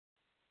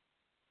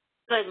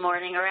Good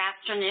morning or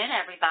afternoon,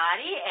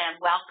 everybody,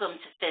 and welcome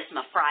to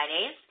FSMA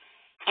Fridays.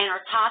 And our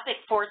topic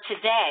for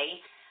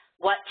today,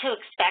 what to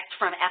expect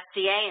from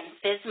FDA and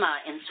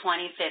FSMA in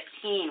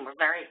 2015. We're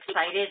very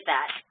excited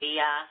that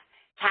the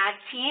tag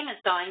team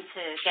is going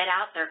to get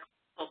out their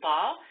crystal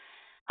ball.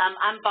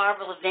 I'm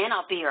Barbara Levin.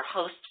 I'll be your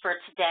host for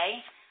today.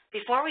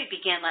 Before we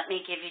begin, let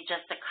me give you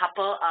just a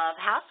couple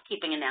of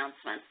housekeeping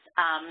announcements.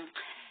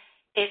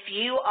 If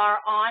you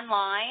are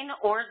online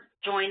or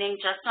joining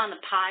just on the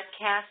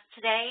podcast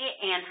today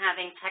and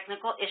having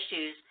technical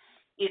issues,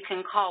 you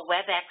can call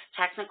WebEx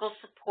technical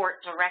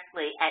support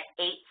directly at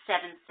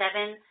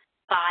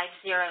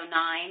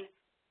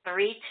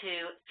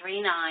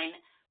 877-509-3239.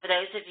 For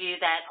those of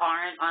you that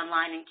aren't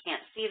online and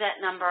can't see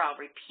that number, I'll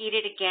repeat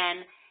it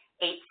again,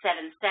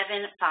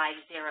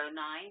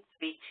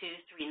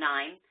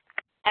 877-509-3239.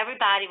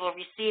 Everybody will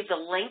receive the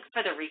link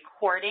for the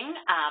recording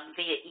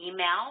via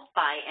email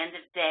by end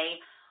of day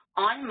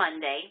on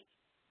Monday.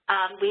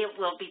 We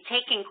will be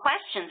taking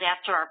questions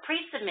after our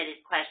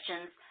pre-submitted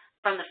questions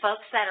from the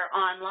folks that are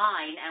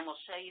online, and we'll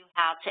show you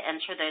how to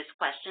enter those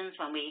questions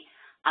when we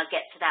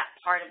get to that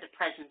part of the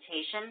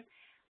presentation.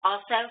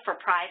 Also, for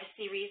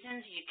privacy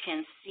reasons, you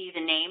can see the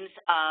names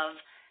of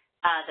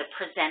the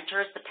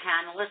presenters, the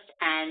panelists,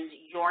 and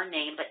your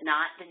name, but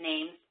not the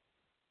names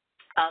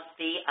of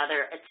the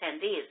other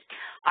attendees.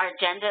 Our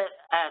agenda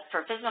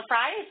for FSMA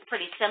Friday is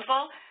pretty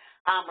simple.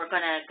 We're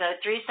going to go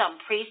through some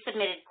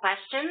pre-submitted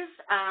questions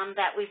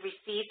that we've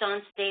received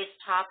on today's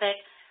topic.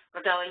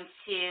 We're going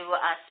to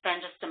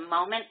spend just a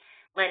moment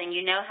letting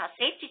you know how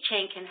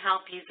SafetyChain can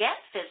help you get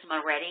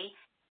FSMA ready,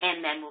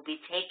 and then we'll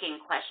be taking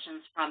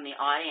questions from the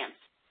audience.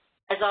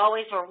 As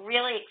always, we're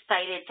really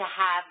excited to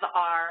have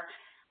our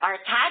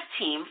tag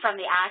team from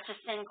the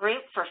Atchison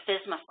Group for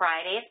FSMA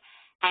Fridays.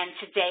 And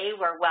today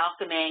we're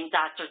welcoming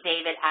Dr.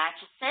 David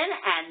Atchison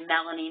and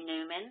Melanie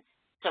Newman.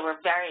 So we're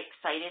very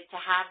excited to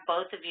have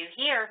both of you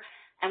here.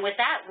 And with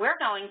that,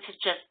 we're going to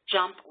just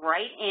jump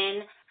right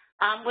in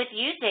with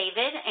you,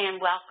 David,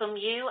 and welcome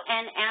you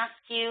and ask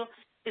you,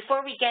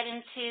 before we get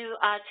into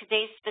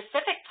today's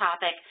specific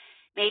topic,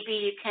 maybe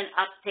you can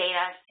update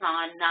us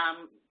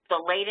on the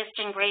latest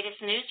and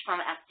greatest news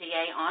from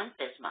FDA on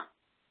FSMA.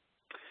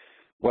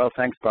 Well,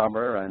 thanks,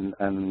 Barbara,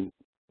 and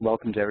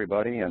welcome to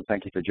everybody, and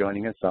thank you for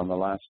joining us on the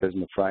last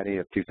FSMA Friday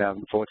of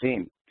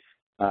 2014.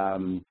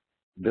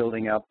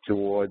 Building up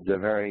towards a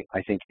very,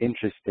 I think,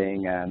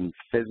 interesting and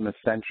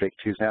FSMA-centric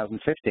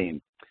 2015,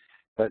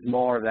 but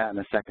more of that in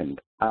a second.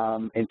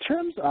 In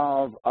terms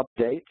of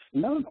updates,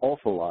 not an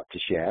awful lot to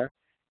share.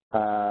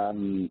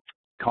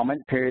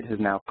 Comment period has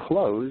now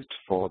closed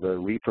for the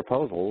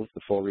reproposals,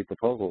 the 4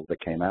 reproposals that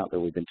came out that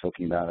we've been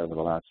talking about over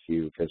the last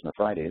few FSMA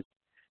Fridays.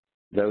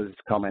 Those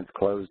comments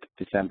closed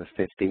December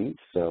 15th,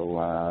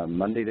 so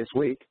Monday this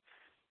week,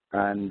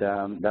 and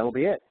that'll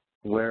be it.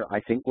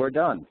 I think we're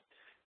done.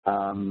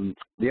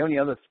 The only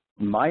other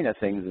minor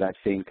things that I've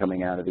seen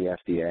coming out of the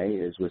FDA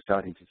is we're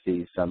starting to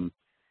see some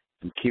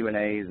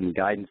Q&As and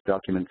guidance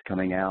documents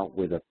coming out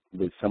with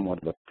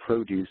somewhat of a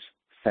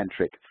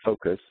produce-centric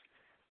focus.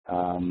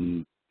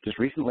 Just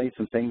recently,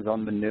 some things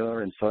on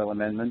manure and soil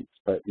amendments,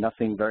 but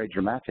nothing very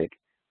dramatic.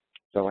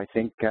 So I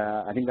think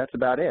that's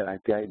about it.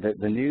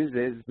 The news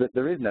is that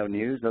there is no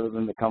news other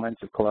than the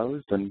comments have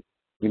closed, and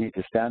we need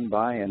to stand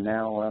by and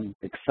now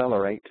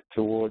accelerate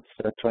towards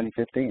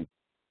 2015.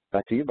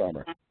 Back to you,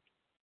 Barbara.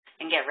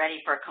 And get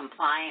ready for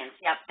compliance.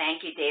 Yep,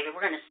 thank you, David.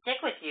 We're going to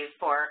stick with you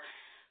for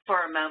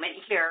a moment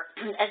here.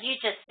 As you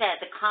just said,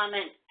 the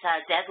comment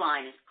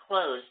deadline is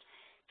closed.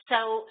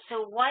 So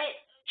what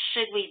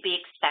should we be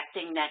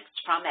expecting next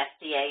from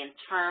FDA in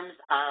terms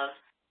of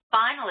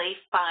finally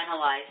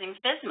finalizing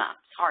FSMA?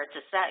 It's hard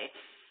to say.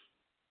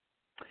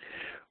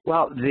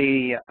 Well,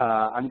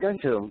 I'm going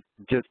to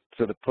just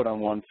sort of put on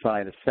one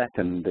side a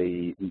second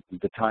the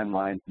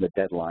timelines, the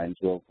deadlines.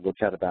 We'll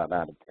chat about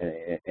that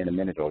in a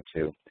minute or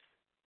two.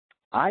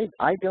 I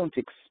don't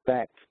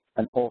expect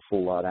an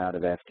awful lot out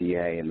of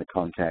FDA in the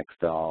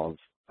context of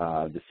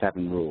the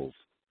 7 rules.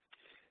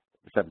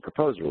 The 7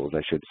 proposed rules,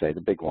 I should say,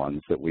 the big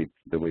ones that we've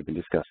been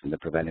discussing, the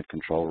preventive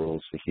control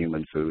rules for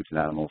human foods and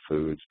animal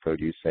foods,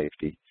 produce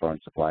safety, foreign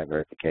supply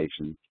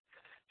verification,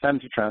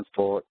 sanitary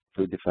transport,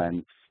 food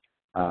defense,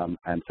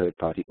 and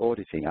third-party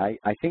auditing. I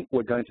think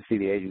we're going to see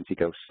the agency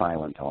go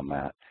silent on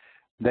that.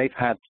 They've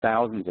had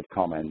thousands of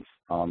comments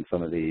on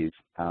some of these.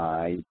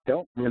 I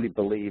don't really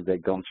believe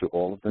they've gone through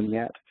all of them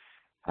yet,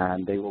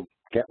 and they will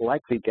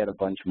likely get a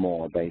bunch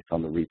more based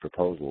on the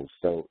reproposals.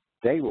 So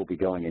they will be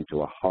going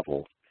into a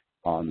huddle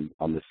on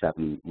the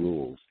 7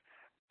 rules.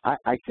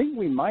 I think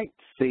we might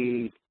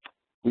see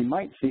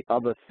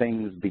other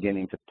things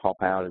beginning to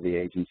pop out of the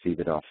agency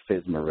that are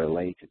FSMA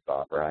related,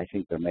 Barbara. I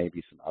think there may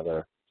be some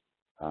other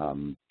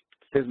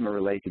FSMA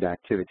related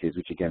activities,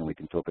 which again we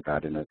can talk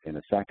about in a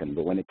second.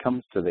 But when it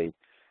comes to the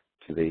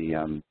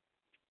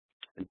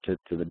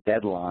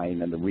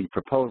deadline and the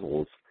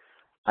reproposals,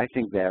 I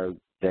think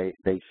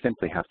they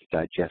simply have to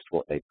digest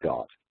what they've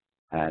got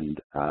and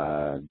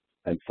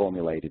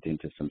formulate it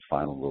into some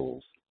final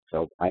rules.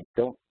 So I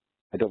don't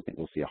think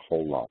we'll see a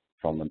whole lot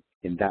from them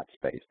in that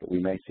space, but we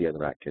may see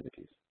other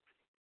activities.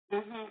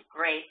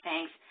 Great,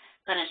 thanks.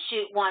 I'm going to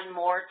shoot one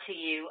more to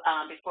you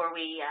before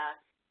we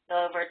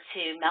go over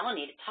to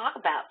Melanie to talk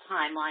about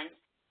timelines.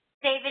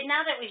 David,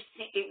 now that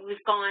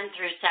we've gone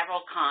through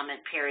several comment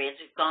periods,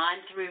 we've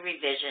gone through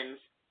revisions,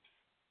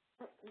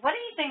 what do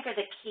you think are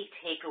the key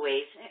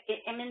takeaways?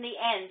 And in the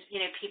end,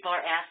 people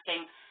are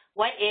asking,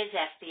 what is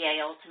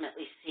FDA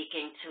ultimately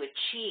seeking to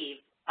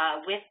achieve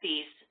with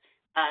these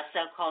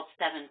so-called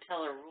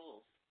 7-pillar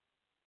rules?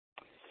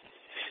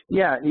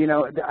 Yeah,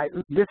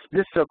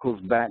 this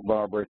circles back,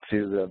 Barbara,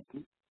 to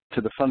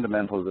the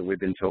fundamentals that we've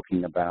been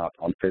talking about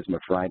on FSMA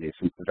Friday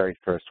since the very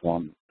first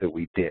one that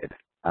we did.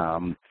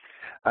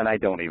 And I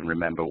don't even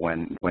remember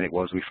when it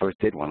was we first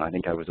did one. I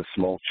think I was a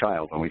small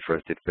child when we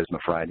first did FSMA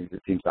Fridays.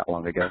 It seems that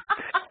long ago.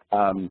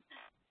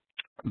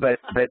 But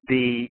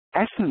the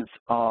essence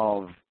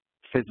of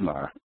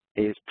FSMA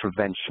is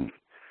prevention.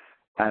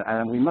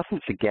 And we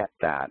mustn't forget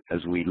that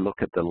as we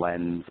look at the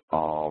lens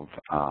of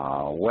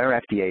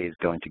where FDA is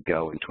going to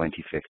go in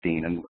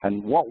 2015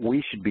 and what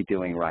we should be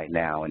doing right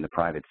now in the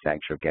private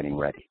sector of getting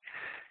ready.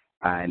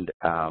 And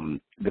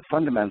the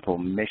fundamental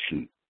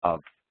mission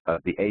of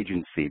the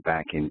agency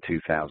back in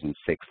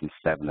 2006 and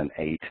 7 and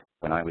 8,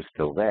 when I was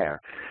still there,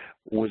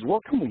 was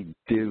what can we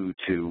do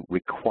to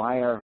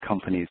require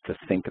companies to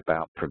think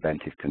about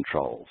preventive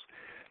controls.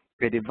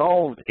 It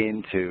evolved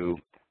into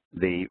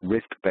the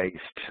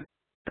risk-based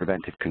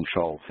preventive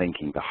control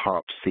thinking, the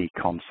HARP-C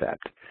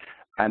concept.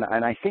 And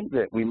I think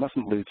that we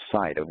mustn't lose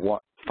sight of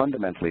what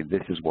fundamentally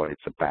this is what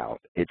it's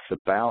about. It's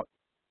about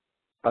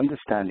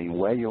understanding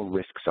where your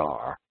risks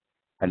are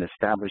and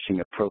establishing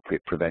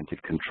appropriate preventive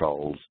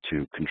controls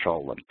to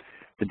control them.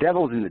 The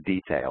devil's in the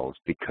details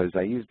because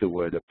I use the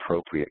word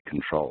appropriate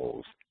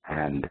controls,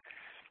 and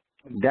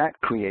that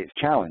creates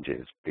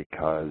challenges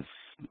because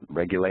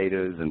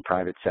regulators and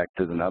private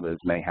sectors and others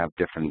may have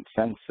different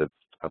sense of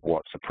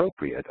what's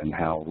appropriate and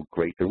how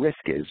great the risk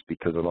is,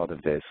 because a lot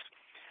of this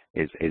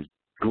is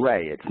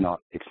gray. It's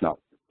not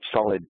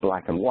solid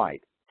black and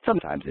white.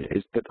 Sometimes it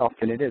is, but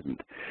often it isn't.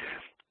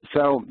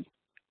 So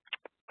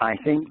I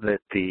think that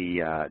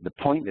the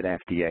point that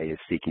FDA is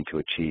seeking to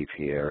achieve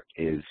here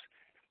is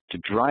to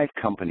drive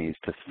companies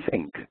to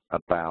think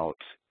about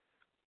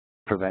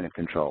preventive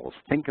controls,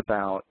 think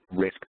about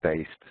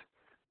risk-based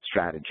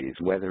strategies,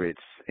 whether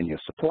it's in your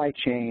supply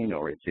chain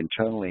or it's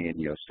internally in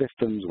your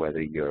systems,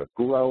 whether you're a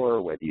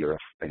grower, whether you're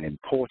an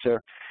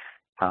importer,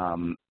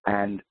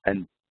 and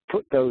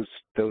put those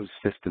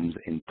systems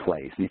in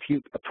place. And if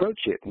you approach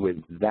it with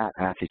that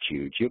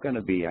attitude, you're going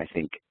to be, I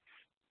think,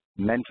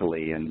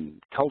 mentally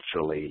and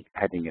culturally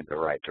heading in the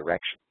right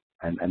direction.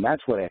 And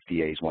that's what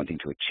FDA is wanting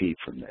to achieve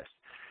from this.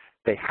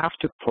 They have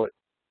to put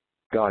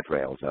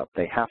guardrails up.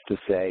 They have to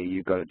say,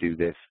 you've got to do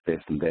this,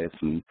 this, and this.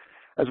 And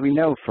as we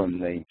know from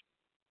the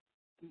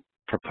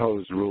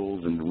proposed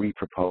rules and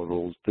re-proposed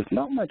rules, there's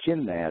not much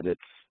in there that's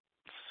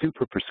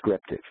super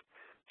prescriptive.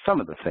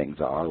 Some of the things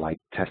are, like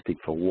testing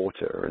for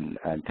water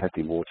and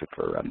testing water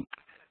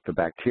for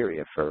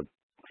bacteria for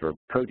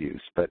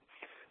produce. But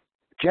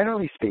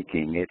generally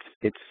speaking,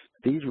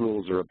 these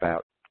rules are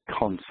about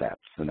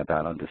concepts and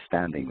about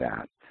understanding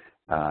that,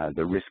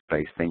 the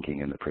risk-based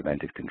thinking and the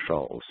preventive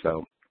controls.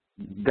 So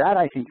that,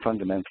 I think,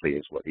 fundamentally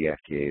is what the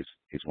FDA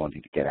is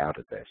wanting to get out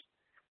of this.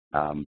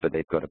 But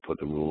they've got to put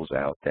the rules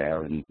out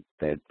there, and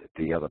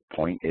the other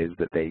point is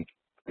that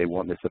they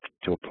want this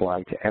to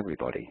apply to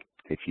everybody.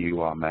 If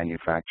you are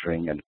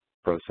manufacturing and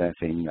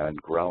processing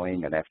and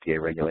growing an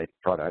FDA-regulated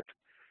product,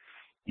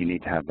 you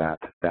need to have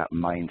that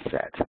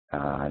mindset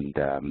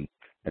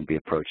and be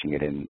approaching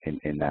it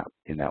in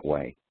that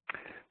way.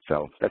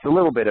 So that's a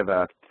little bit of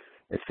a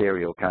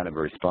ethereal kind of a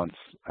response,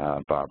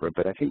 Barbara,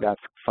 but I think that's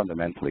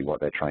fundamentally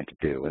what they're trying to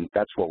do, and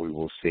that's what we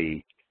will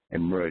see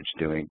emerge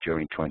during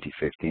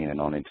 2015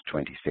 and on into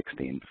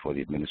 2016 before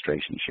the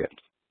administration shifts.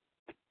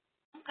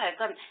 Okay,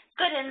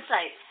 good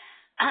insight.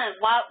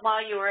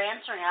 While you were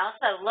answering, I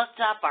also looked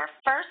up our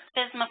first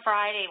FSMA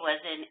Friday was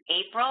in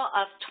April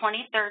of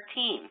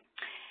 2013.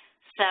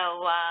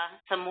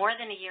 So more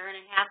than a year and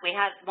a half. We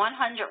had 100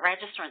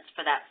 registrants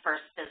for that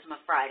first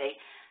FSMA Friday,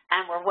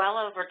 and we're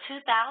well over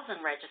 2,000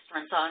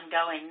 registrants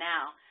ongoing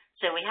now.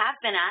 So we have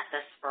been at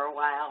this for a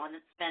while, and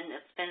it's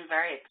been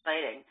very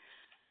exciting.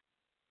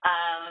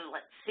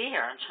 Let's see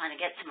here. I'm trying to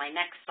get to my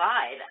next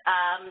slide.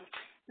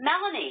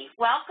 Melanie,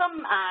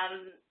 welcome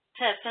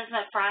to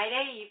FSMA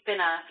Friday. You've been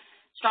a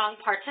strong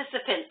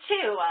participant,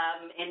 too,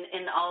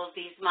 in all of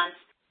these months.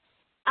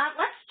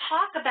 Let's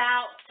talk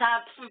about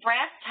some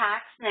brass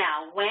tacks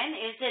now. When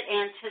is it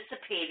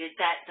anticipated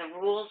that the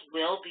rules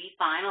will be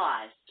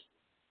finalized?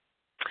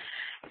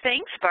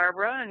 Thanks,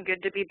 Barbara, and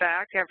good to be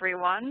back,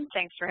 everyone.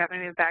 Thanks for having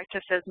me back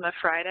to FSMA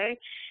Friday.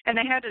 And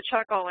I had to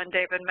chuckle when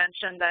David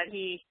mentioned that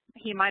he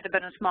might have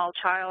been a small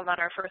child on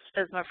our first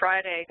FSMA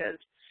Friday, because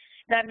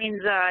that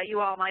means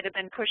you all might have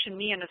been pushing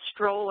me in a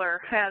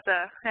stroller as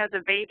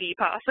a baby,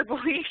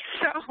 possibly.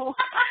 So,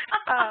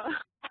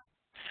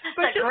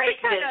 that's a great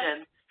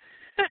vision.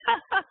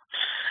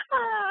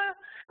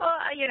 Well,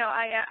 you know,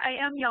 I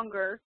am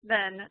younger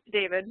than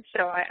David,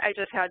 so I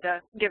just had to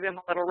give him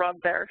a little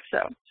rub there. So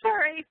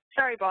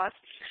sorry, boss.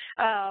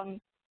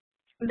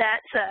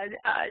 That said,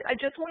 I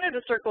just wanted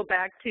to circle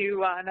back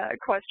to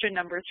question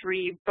number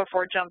 3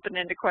 before jumping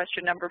into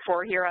question number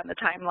 4 here on the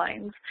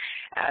timelines,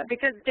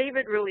 because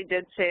David really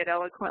did say it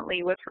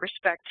eloquently with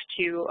respect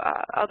to,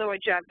 although I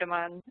jabbed him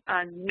on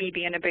me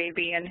being a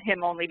baby and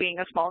him only being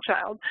a small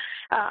child,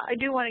 I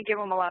do want to give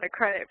him a lot of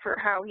credit for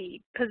how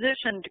he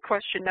positioned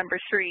question number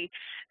 3,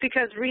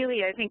 because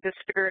really I think the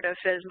spirit of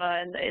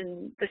FSMA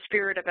and the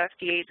spirit of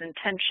FDA's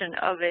intention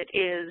of it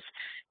is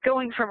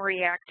going from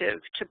reactive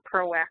to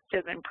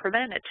proactive and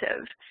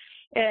preventative.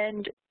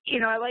 And,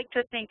 you know, I like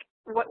to think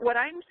what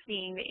I'm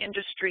seeing the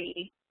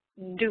industry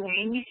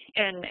doing,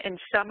 and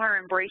some are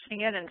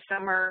embracing it and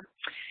some are,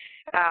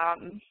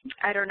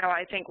 I don't know,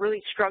 I think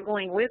really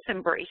struggling with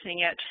embracing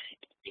it,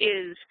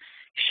 is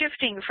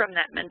shifting from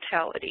that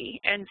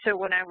mentality. And so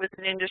when I was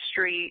in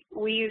industry,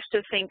 we used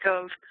to think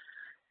of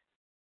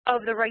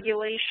the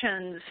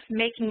regulations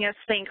making us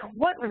think,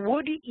 what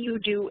would you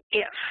do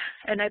if?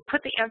 And I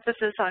put the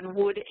emphasis on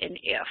would and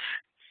if.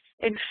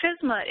 And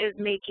FSMA is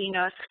making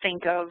us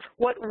think of,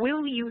 what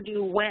will you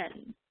do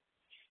when?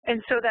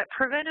 And so that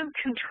preventive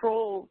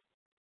control,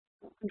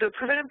 the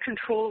preventive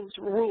controls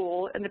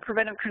rule and the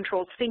preventive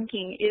controls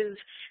thinking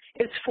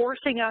is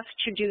forcing us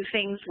to do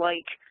things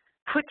like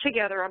put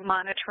together a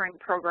monitoring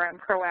program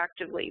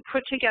proactively,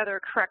 put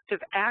together corrective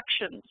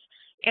actions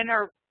in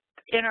our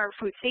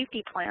food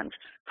safety plans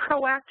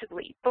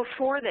proactively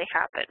before they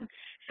happen.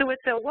 So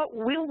it's a what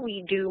will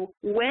we do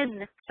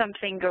when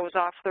something goes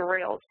off the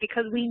rails,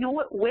 because we know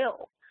it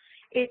will.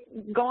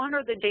 Gone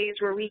are the days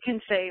where we can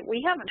say,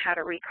 we haven't had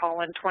a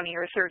recall in 20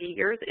 or 30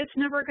 years. It's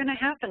never going to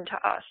happen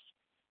to us.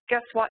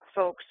 Guess what,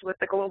 folks? With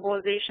the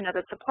globalization of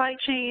the supply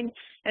chain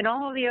and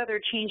all of the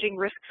other changing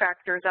risk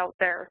factors out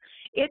there,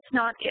 it's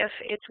not if,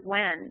 it's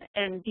when.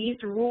 And these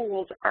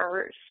rules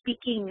are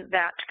speaking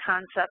that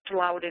concept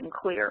loud and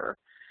clear.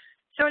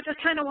 So I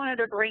just kind of wanted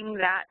to bring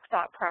that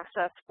thought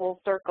process full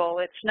circle.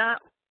 It's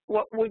not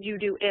what would you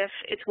do if,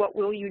 it's what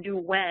will you do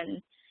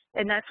when.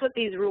 And that's what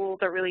these rules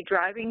are really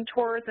driving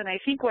towards. And I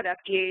think what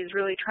FDA is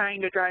really trying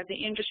to drive the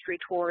industry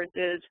towards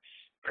is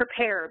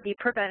prepare, be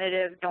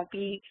preventative, don't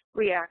be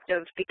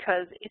reactive,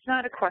 because it's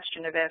not a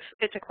question of if,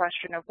 it's a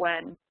question of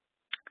when.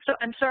 So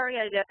I'm sorry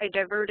I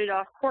diverted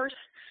off course,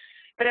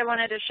 but I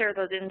wanted to share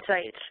those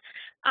insights.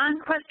 On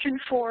question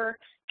 4,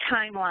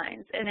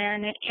 timelines, and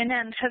in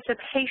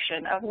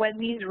anticipation of when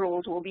these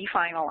rules will be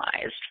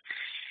finalized.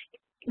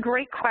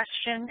 Great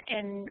question,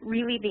 and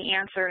really the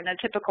answer in a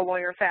typical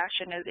lawyer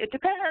fashion is, it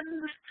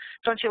depends.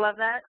 Don't you love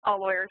that? All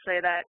lawyers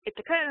say that, it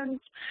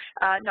depends.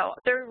 No,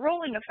 they're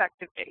rolling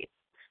effective dates.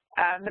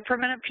 The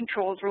preventive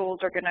controls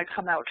rules are going to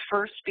come out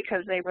first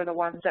because they were the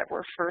ones that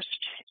were first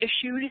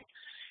issued.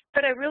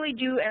 But I really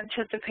do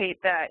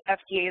anticipate that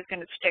FDA is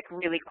going to stick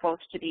really close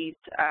to these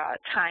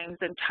times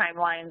and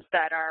timelines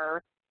that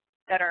are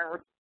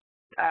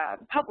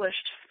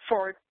published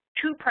for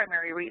 2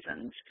 primary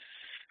reasons.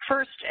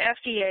 First,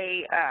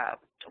 FDA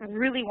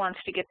really wants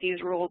to get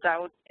these rules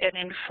out and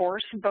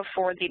enforced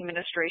before the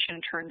administration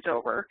turns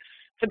over,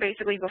 so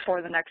basically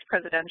before the next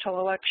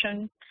presidential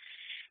election.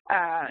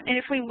 And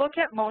if we look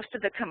at most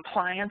of the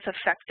compliance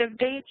effective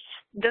dates,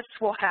 this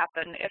will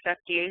happen if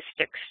FDA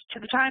sticks to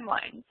the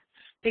timelines,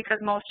 because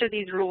most of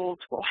these rules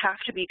will have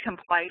to be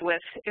complied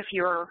with if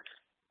you're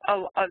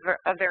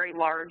a very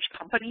large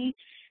company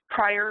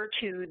prior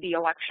to the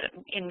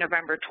election in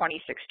November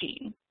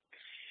 2016.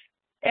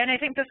 And I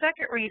think the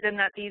second reason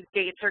that these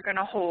dates are going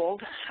to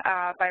hold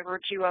by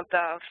virtue of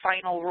the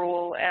final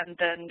rule and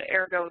then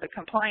ergo the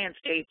compliance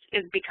dates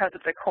is because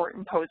of the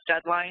court-imposed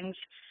deadlines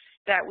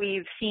that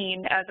we've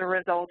seen as a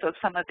result of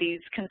some of these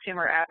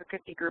consumer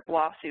advocacy group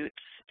lawsuits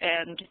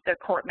and the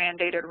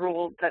court-mandated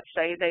rules that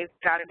say they've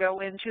got to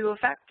go into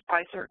effect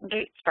by certain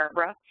dates,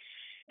 Barbara.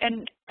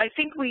 And I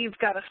think we've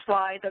got a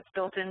slide that's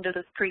built into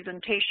this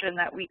presentation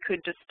that we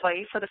could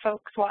display for the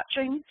folks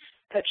watching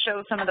that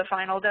shows some of the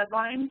final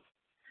deadlines.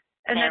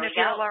 And then if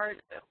you're large,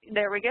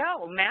 there we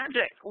go,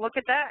 magic. Look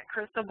at that,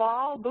 crystal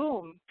ball,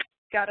 boom,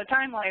 got a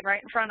timeline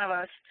right in front of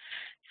us.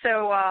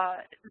 So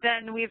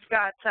then we've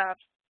got,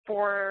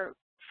 for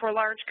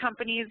large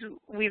companies,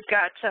 we've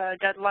got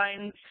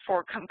deadlines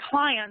for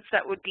compliance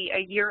that would be a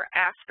year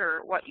after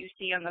what you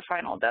see in the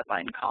final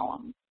deadline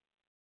column.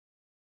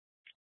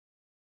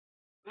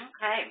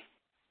 Okay.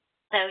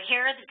 So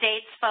here are the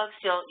dates, folks.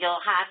 You'll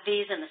have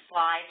these in the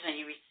slides when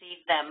you receive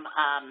them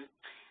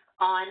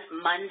on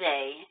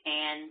Monday.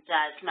 And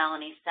as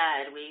Melanie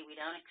said, we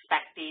don't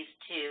expect these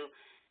to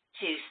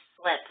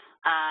slip.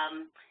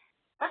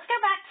 Let's go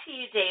back to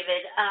you,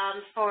 David,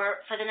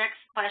 for the next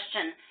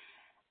question.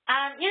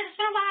 There's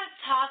been a lot of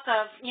talk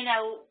of,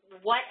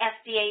 what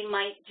FDA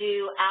might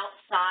do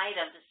outside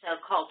of the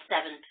so-called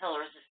 7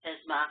 pillars of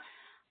FSMA.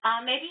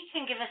 Maybe you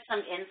can give us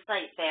some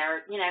insight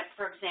there.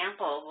 For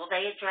example, will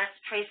they address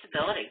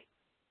traceability?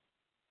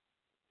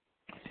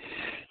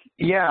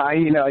 Yeah, I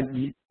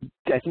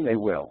think they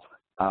will.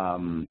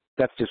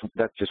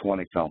 that's just one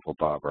example,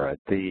 Barbara.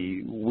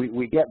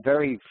 We get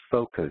very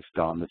focused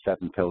on the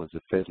 7 pillars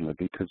of FSMA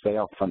because they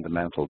are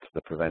fundamental to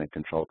the preventive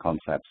control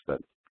concepts that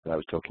I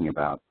was talking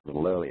about a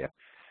little earlier.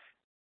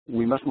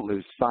 We mustn't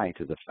lose sight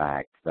of the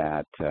fact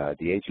that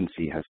the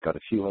agency has got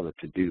a few other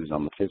to-dos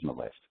on the FSMA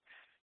list.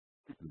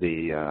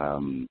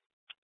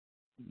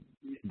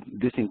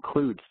 This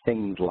includes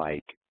things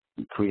like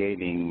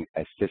creating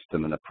a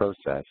system and a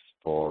process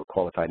for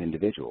qualified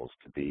individuals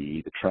to be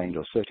either trained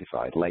or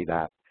certified, lay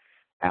that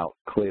out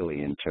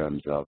clearly in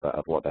terms of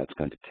what that's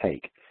going to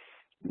take.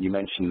 You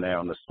mentioned there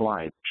on the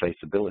slide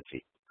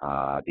traceability.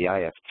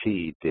 The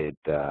IFT did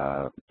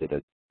a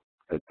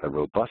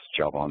robust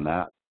job on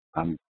that.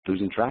 I'm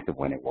losing track of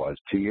when it was,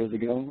 2 years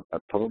ago,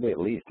 probably at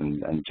least,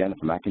 and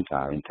Jennifer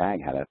McIntyre in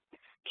TAG had a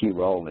key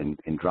role in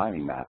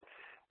driving that.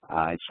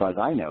 As far as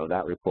I know,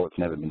 that report's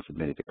never been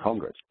submitted to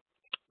Congress.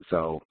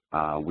 So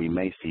we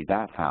may see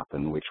that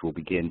happen, which will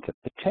begin to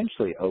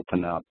potentially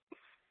open up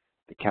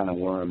the can of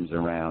worms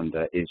around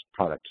is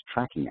product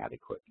tracking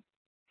adequate.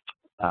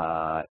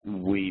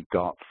 We've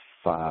got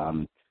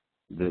the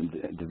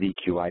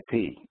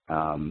VQIP,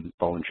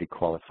 Voluntary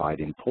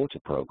Qualified Importer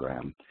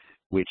Program,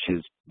 which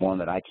is one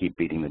that I keep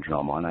beating the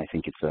drum on. I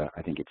think it's a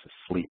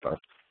sleeper.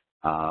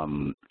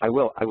 I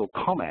will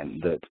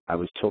comment that I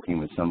was talking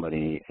with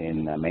somebody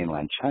in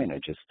mainland China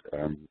just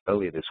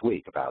earlier this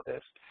week about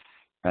this,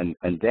 and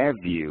their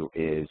view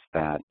is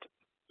that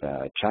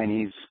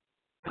Chinese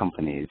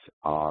companies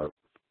are,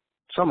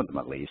 some of them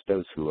at least,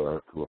 those who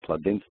are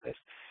plugged into this,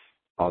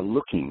 are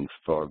looking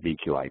for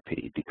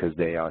VQIP because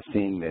they are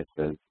seeing this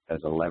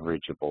as a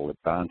leverageable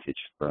advantage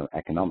for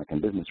economic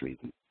and business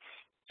reasons.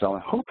 So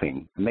I'm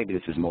hoping, maybe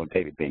this is more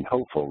David being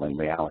hopeful than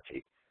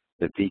reality,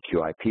 that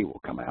VQIP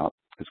will come out,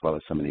 as well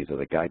as some of these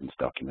other guidance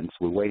documents.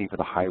 We're waiting for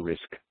the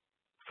high-risk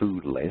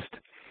food list.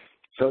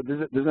 So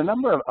there's a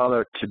number of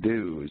other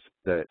to-dos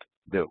that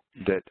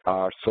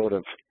are sort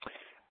of,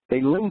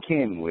 they link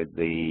in with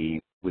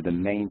the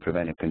main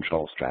preventive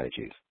control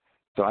strategies.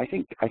 So I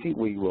think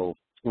we will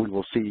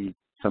see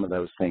some of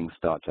those things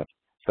start to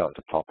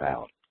pop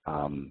out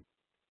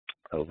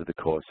over the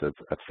course of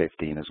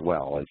 15 as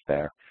well, as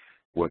they're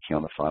working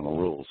on the final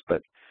rules.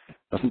 But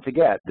mustn't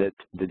forget that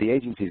the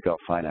agency's got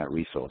finite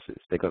resources.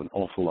 They've got an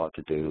awful lot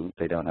to do.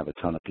 They don't have a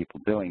ton of people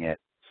doing it,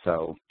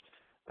 so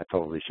I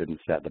probably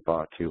shouldn't set the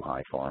bar too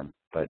high for them.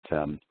 But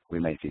we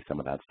may see some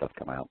of that stuff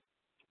come out.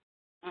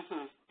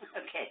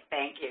 Okay,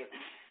 thank you.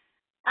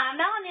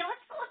 Melanie,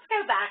 let's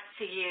go back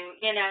to you.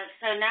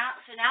 So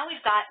now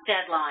we've got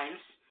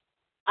deadlines.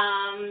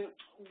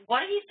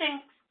 What do you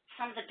think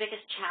some of the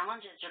biggest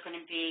challenges are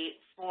going to be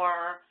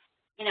for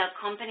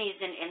companies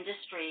in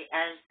industry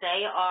as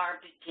they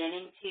are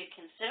beginning to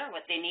consider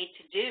what they need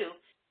to do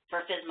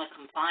for FSMA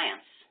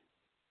compliance?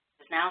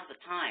 Because now's the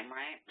time,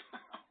 right?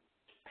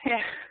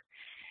 Yeah.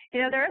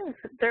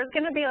 There's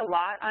going to be a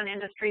lot on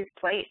industry's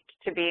plate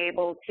to be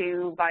able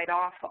to bite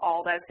off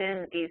all that's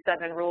in these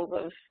 7 rules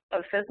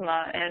of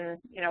FSMA. And,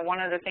 one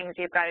of the things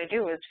you've got to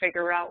do is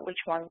figure out which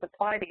ones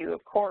apply to you,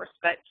 of course.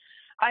 But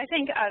I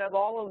think out of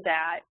all of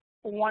that,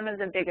 one of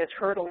the biggest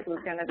hurdles is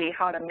going to be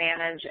how to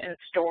manage and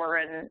store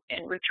and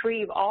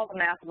retrieve all the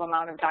massive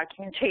amount of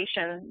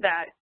documentation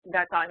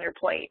that's on your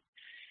plate.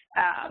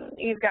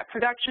 You've got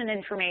production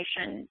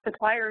information,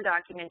 supplier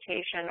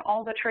documentation,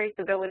 all the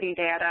traceability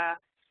data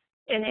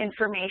and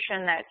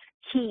information that's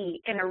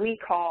key in a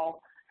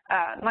recall,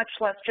 much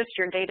less just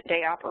your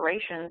day-to-day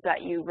operations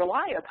that you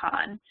rely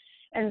upon.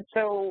 And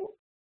so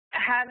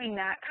having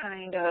that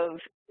kind of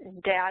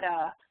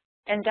data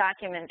and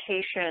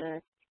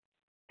documentation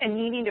and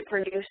needing to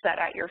produce that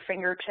at your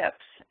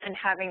fingertips and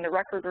having the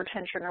record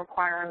retention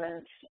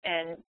requirements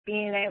and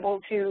being able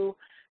to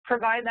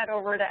provide that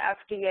over to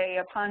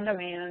FDA upon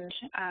demand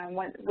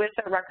with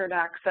their record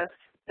access,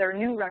 their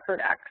new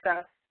record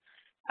access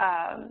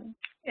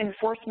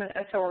enforcement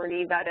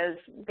authority, that is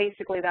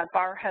basically that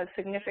bar has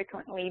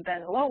significantly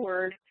been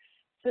lowered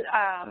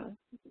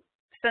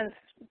since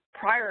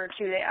prior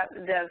to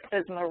the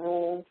FSMA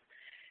rules.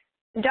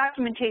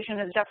 Documentation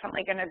is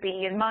definitely going to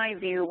be, in my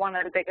view, one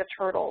of the biggest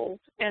hurdles.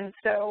 And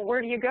so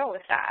where do you go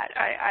with that?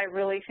 I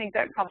really think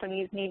that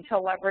companies need to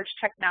leverage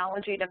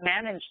technology to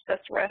manage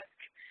this risk.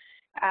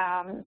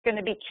 It's going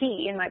to be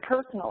key, in my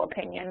personal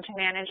opinion, to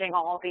managing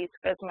all of these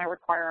FSMA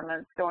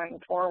requirements going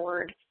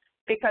forward,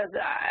 because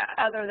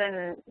other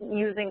than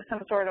using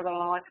some sort of an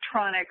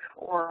electronic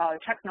or a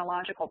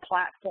technological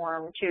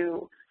platform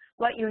to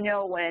let you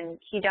know when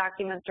key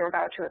documents are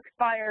about to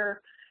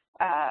expire,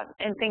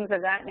 and things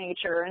of that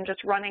nature, and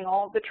just running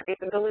all the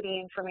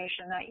traceability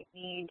information that you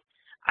need,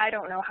 I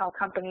don't know how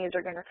companies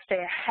are going to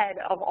stay ahead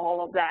of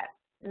all of that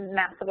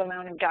massive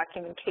amount of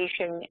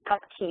documentation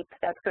upkeep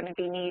that's going to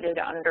be needed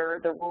under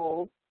the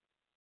rules.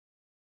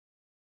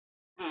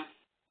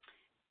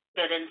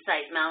 Good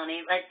insight,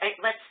 Melanie.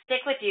 Let's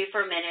stick with you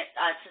for a minute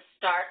to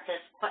start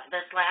this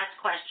last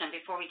question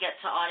before we get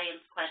to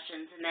audience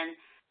questions, and then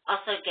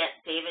also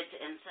get David's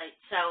insight.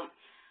 So,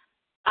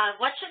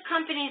 what should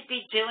companies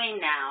be doing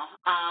now?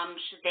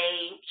 Should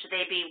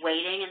they be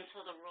waiting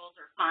until the rules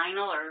are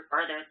final, or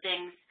are there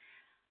things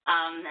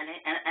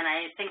and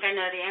I think I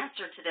know the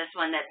answer to this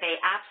one, that they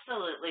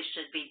absolutely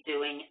should be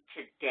doing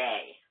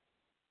today.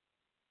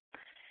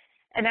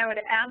 And I would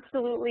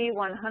absolutely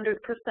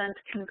 100%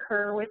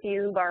 concur with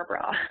you,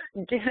 Barbara.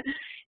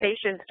 They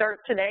should start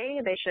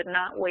today. They should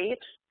not wait.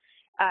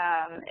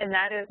 And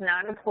that is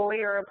not a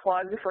ploy or a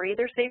plug for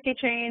either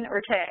SafetyChain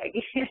or TAG.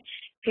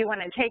 If you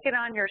want to take it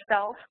on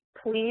yourself,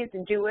 please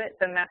do it.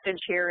 The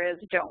message here is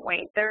don't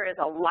wait. There is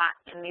a lot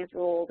in these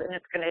rules, and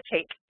it's going to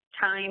take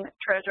time,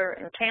 treasure,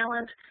 and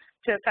talent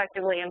to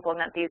effectively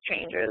implement these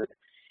changes.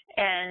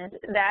 And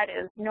that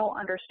is no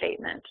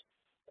understatement.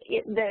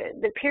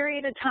 The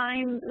period of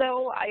time,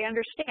 though, I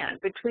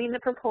understand. Between the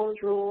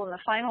proposed rule and the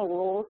final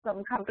rule,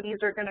 some companies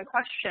are going to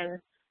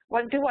question,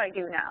 what do I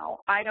do now?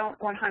 I don't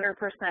 100%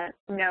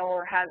 know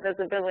or have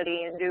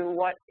visibility into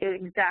what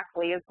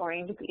exactly is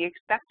going to be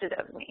expected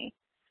of me.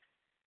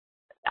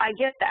 I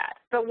get that,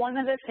 but one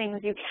of the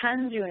things you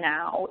can do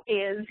now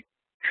is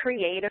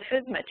create a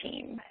FSMA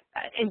team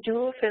and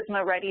do a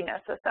FSMA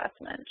readiness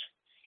assessment.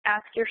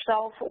 Ask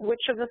yourself,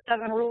 which of the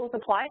 7 rules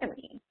apply to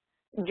me?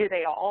 Do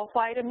they all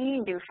apply to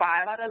me? Do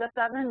 5 out of the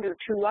 7? Do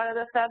 2 out of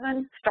the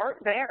 7? Start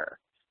there,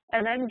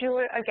 and then do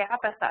a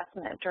gap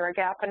assessment or a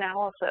gap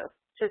analysis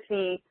to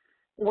see,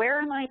 where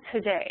am I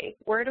today?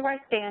 Where do I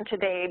stand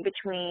today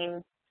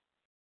between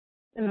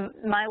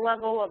my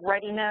level of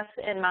readiness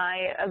and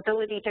my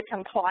ability to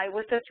comply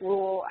with this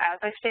rule as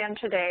I stand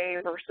today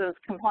versus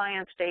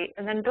compliance date?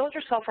 And then build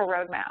yourself a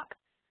roadmap.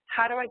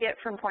 How do I get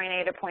from point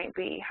A to point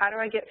B? How do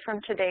I get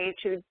from today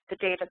to the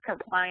date of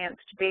compliance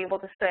to be able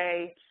to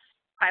say,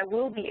 I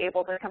will be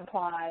able to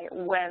comply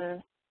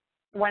when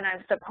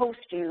I'm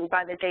supposed to,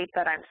 by the date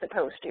that I'm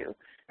supposed to.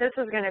 This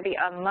is going to be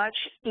a much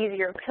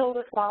easier pill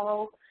to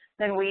swallow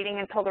than waiting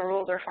until the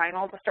rules are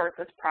final to start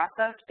this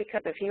process,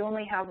 because if you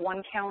only have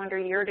 1 calendar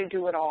year to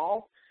do it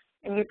all,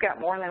 and you've got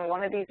more than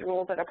one of these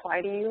rules that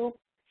apply to you,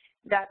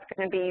 that's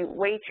going to be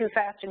way too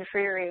fast and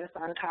furious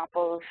on top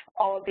of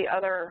all of the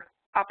other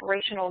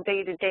operational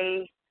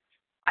day-to-day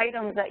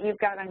items that you've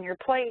got on your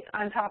plate,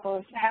 on top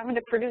of having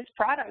to produce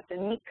product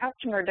and meet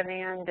customer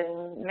demand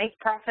and make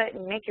profit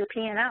and make your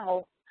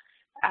P&L.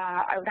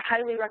 I would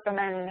highly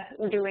recommend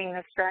doing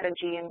this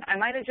strategy, and I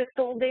might have just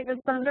stole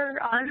David's thunder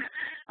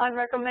on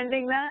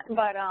recommending that,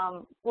 but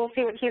we'll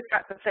see what he's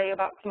got to say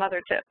about some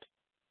other tips.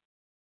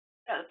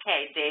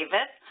 Okay,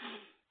 David.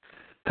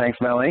 Thanks,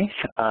 Melanie.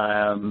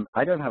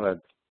 I don't have a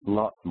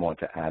lot more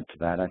to add to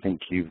that. I think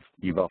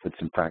you've offered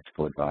some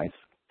practical advice.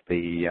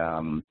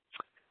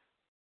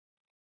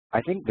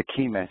 I think the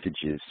key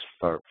messages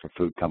for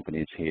food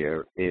companies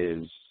here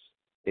is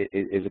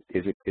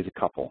a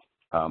couple.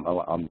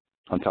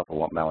 On top of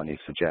what Melanie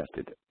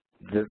suggested.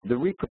 The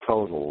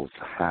reproposals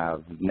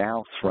have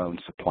now thrown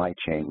supply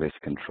chain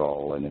risk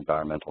control and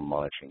environmental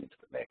monitoring into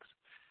the mix.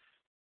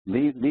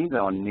 These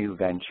are new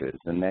ventures,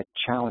 and they're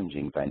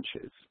challenging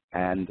ventures.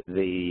 And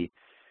the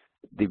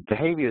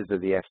behaviors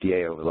of the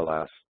FDA over the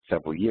last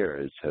several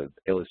years have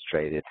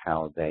illustrated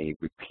how they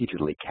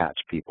repeatedly catch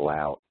people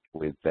out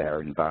with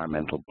their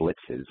environmental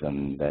blitzes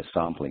and their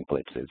sampling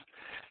blitzes.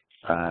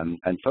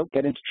 And folks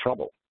get into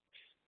trouble.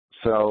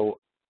 So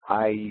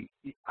I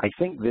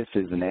think this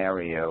is an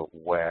area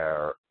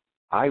where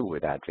I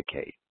would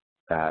advocate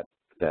that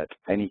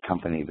any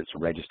company that's a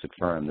registered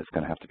firm that's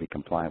going to have to be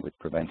compliant with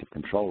preventive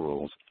control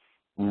rules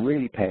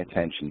really pay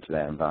attention to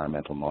their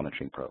environmental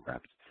monitoring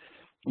programs.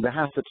 The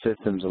HACCP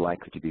systems are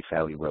likely to be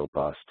fairly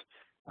robust.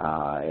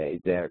 Those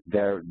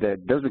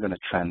are going to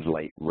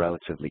translate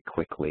relatively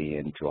quickly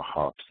into a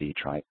HARP-C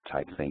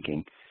type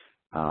thinking.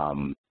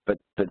 But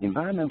the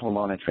environmental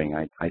monitoring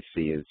I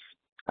see as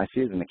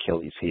an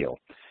Achilles heel.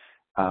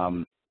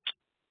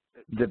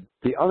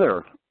 The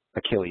other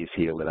Achilles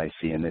heel that I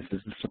see in this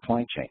is the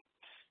supply chain.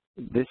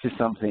 This is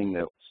something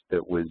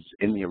that was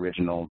in the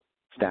original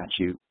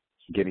statute,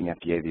 giving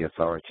FDA the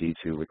authority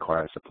to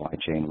require supply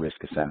chain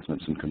risk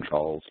assessments and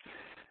controls.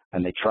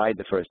 And they tried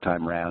the first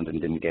time around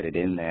and didn't get it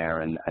in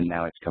there, and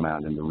now it's come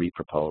out in the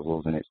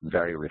reproposals, and it's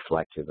very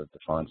reflective of the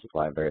Foreign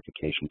Supply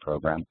Verification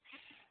Program.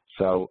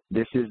 So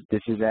this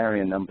is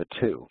area number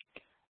 2,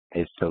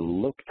 is to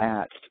look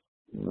at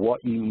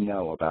what you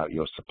know about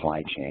your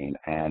supply chain,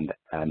 and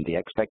the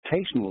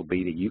expectation will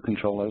be that you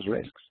control those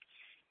risks,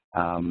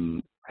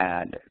 and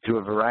through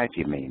a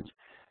variety of means.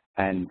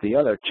 And the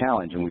other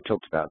challenge, and we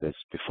talked about this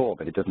before,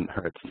 but it doesn't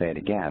hurt to say it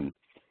again,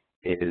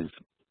 is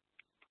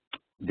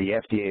the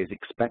FDA is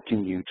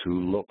expecting you to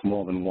look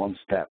more than one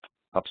step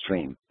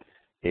upstream.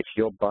 If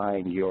you're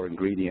buying your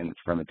ingredient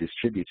from a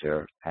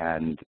distributor,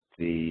 and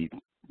the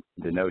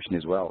notion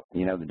is, well,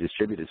 you know, the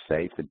distributor's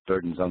safe, the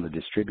burden's on the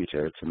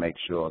distributor to make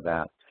sure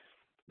that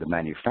the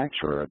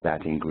manufacturer of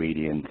that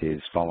ingredient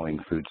is following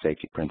food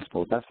safety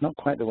principles. That's not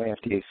quite the way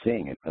FDA is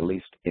seeing it, at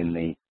least in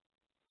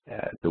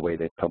the way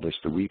they publish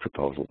the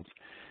reproposals.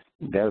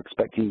 They're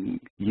expecting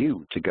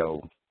you to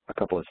go a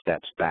couple of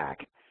steps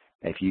back.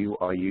 If you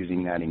are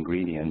using that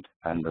ingredient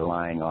and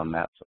relying on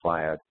that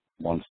supplier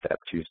 1 step,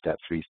 2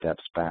 steps, 3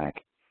 steps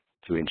back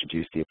to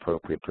introduce the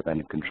appropriate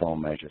preventive control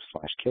measures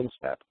 /kill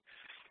step.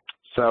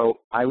 So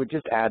I would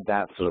just add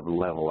that sort of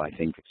level, I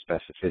think, of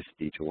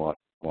specificity to what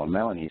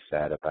Melanie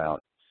said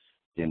about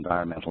the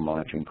environmental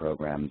monitoring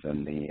programs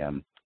and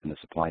the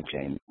supply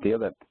chain. The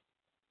other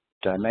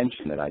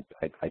dimension that I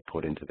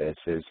put into this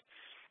is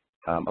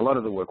a lot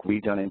of the work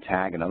we've done in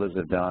TAG and others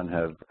have done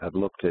have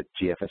looked at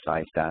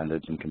GFSI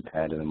standards and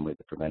compared them with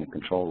the preventive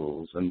control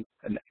rules. And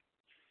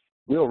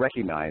we all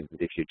recognize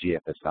that if you're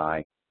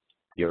GFSI,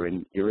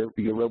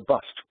 you're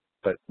robust.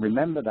 But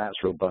remember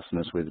that's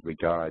robustness with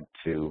regard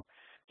to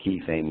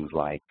key things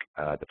like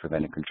the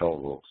preventive control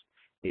rules.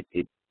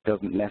 It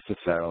doesn't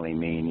necessarily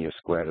mean you're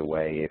squared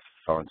away if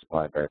foreign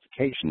supply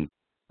verification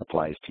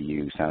applies to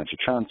you, sanitary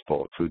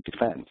transport, food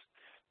defense.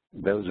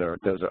 Those are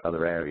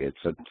other areas.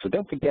 So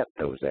don't forget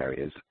those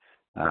areas,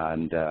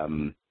 and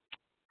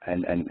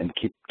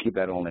keep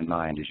that all in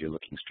mind as you're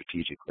looking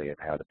strategically at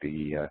how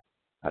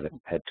to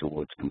head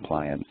towards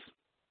compliance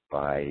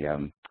by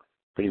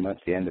pretty much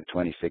the end of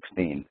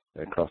 2016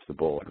 across the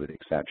board, with the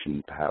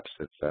exception perhaps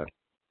of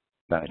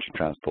sanitary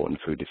transport and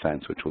food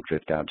defense, which will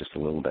drift out just a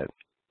little bit.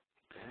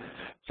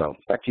 So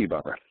back to you,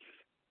 Barbara.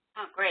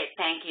 Oh, great.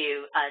 Thank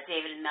you,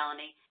 David and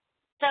Melanie.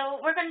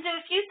 So we're going to do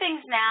a few things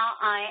now.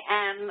 I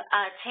am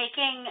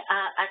taking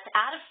us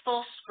out of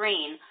full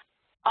screen.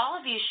 All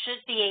of you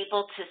should be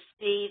able to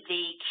see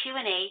the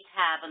Q&A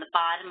tab on the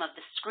bottom of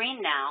the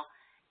screen now,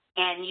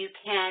 and you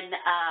can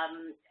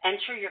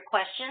enter your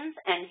questions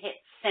and hit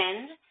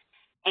send,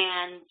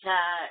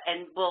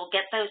 and we'll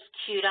get those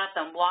queued up.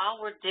 And while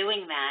we're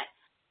doing that,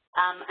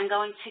 I'm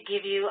going to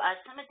give you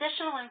some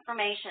additional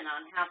information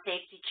on how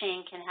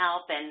SafetyChain can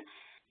help and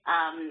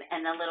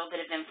a little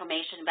bit of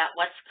information about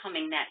what's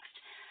coming next.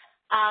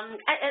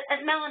 As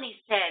Melanie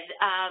said,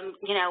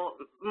 you know,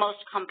 most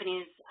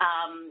companies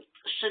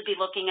should be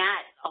looking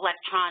at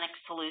electronic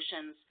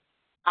solutions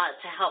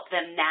to help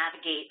them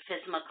navigate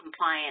FSMA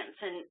compliance.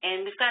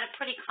 And we've got a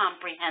pretty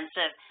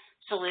comprehensive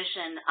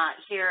solution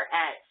here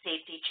at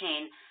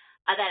SafetyChain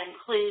that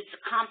includes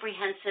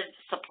comprehensive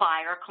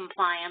supplier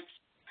compliance,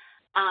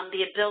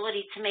 the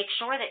ability to make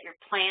sure that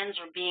your plans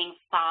are being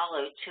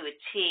followed to a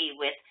T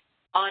with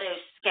auto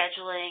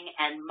scheduling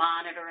and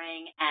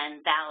monitoring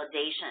and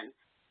validation.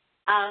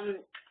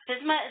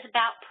 FSMA is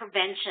about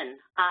prevention.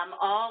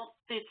 All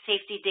food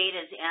safety data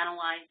is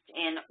analyzed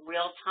in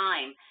real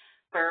time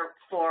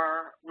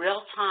for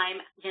real-time,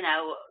 you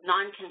know,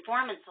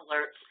 non-conformance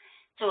alerts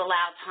to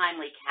allow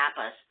timely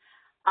CAPAs.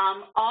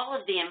 All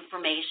of the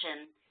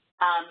information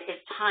is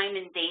time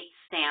and date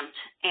stamped,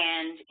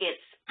 and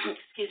it's,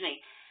 excuse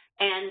me,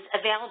 and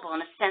available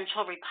in a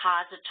central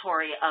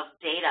repository of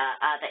data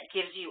that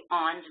gives you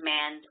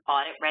on-demand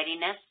audit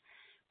readiness.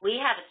 We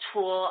have a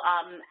tool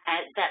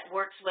that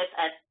works with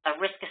a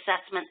risk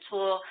assessment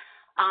tool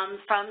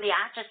from the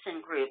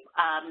Atchison Group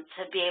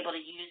to be able to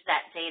use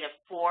that data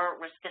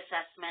for risk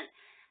assessment,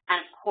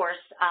 and of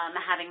course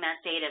having that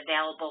data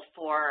available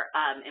for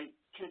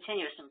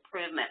continuous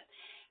improvement.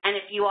 And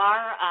if you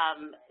are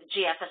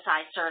GFSI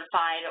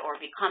certified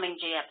or becoming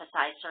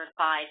GFSI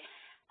certified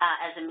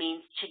as a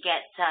means to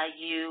get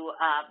you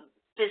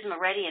FSMA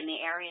ready in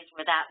the areas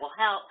where that will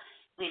help,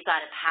 we've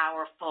got a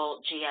powerful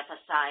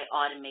GFSI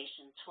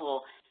automation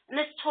tool. And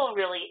this tool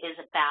really is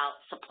about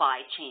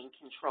supply chain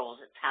controls.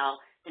 It's how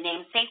the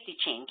name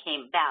SafetyChain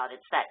came about.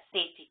 It's that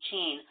safety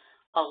chain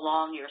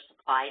along your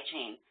supply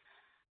chain.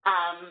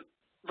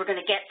 We're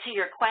going to get to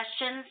your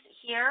questions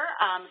here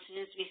as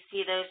soon as we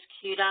see those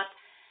queued up.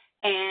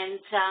 And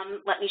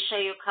let me show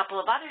you a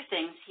couple of other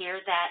things here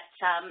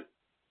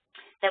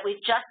that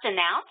we've just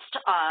announced.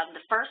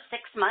 The first 6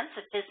 months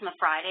of FSMA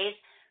Fridays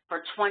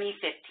for 2015,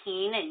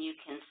 and you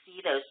can see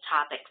those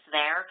topics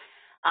there.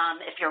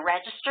 If you're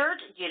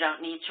registered, you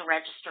don't need to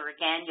register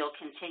again. You'll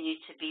continue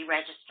to be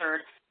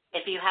registered.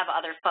 If you have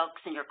other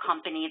folks in your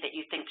company that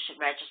you think should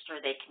register,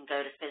 they can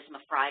go to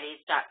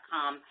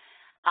FSMAFridays.com.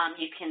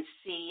 You can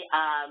see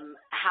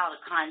how to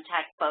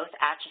contact both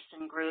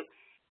Atchison Group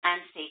and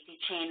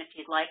SafetyChain if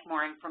you'd like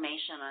more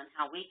information on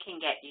how we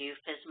can get you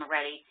FSMA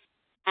ready.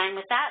 And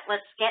with that,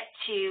 let's get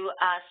to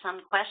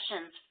some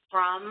questions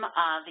from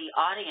the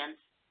audience.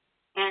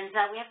 And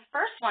we have the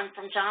first one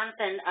from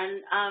Jonathan.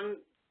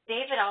 And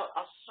David,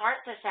 I'll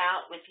start this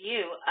out with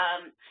you.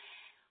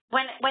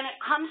 When it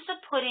comes to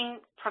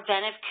putting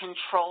preventive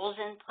controls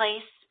in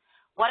place,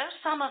 what are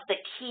some of the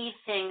key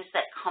things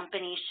that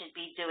companies should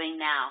be doing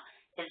now?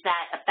 Is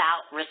that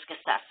about risk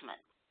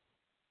assessment?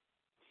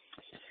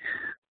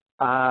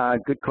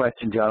 Good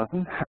question,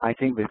 Jonathan. I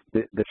think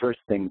the first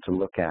thing to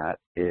look at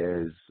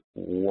is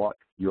what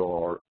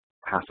your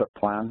HACCP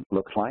plan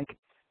looks like.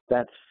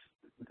 That's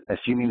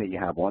assuming that you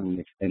have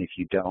one, and if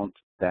you don't,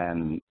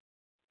 then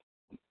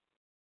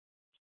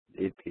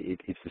it's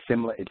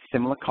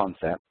similar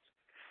concept.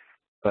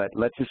 But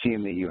let's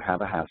assume that you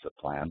have a HACCP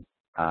plan.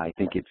 I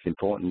think it's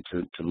important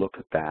to look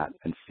at that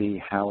and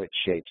see how it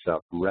shapes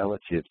up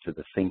relative to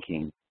the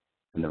thinking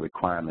and the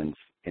requirements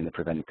in the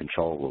preventive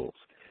control rules.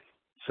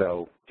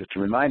 So just to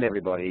remind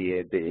everybody,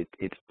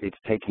 it's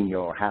taking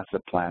your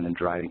HACCP plan and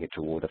driving it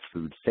toward a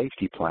food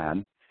safety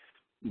plan,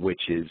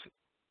 which is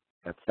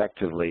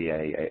effectively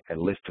a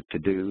list of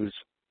to-dos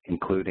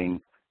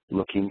including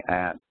looking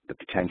at the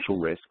potential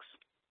risks,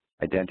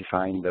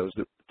 identifying those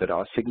that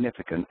are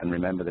significant, and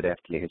remember that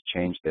FDA has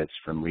changed this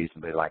from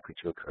reasonably likely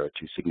to occur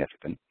to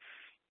significant.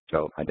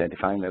 So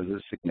identifying those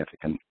as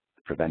significant,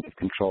 preventive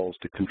controls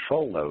to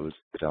control those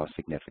that are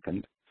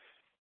significant,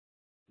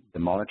 the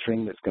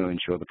monitoring that's going to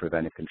ensure the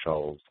preventive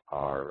controls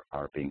are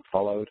being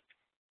followed,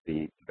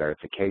 the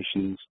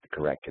verifications, the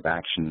corrective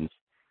actions,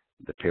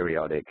 the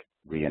periodic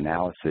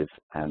reanalysis,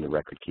 and the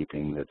record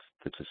keeping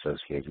that's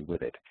associated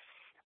with it.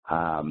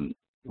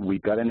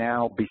 We've got to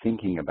now be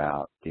thinking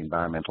about the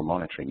environmental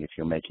monitoring. If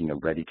you're making a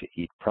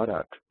ready-to-eat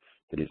product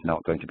that is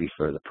not going to be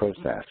further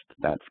processed,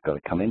 that's got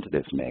to come into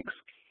this mix.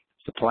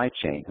 Supply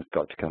chain has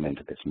got to come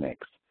into this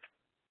mix.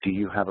 Do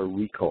you have a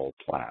recall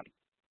plan?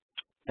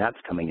 That's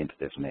coming into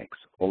this mix.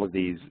 All of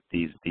these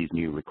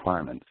new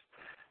requirements.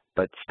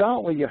 But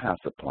start with your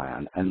HACCP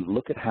plan and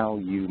look at how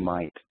you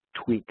might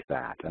tweak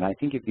that. And I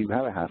think if you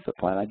have a HACCP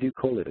plan, I do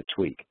call it a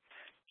tweak.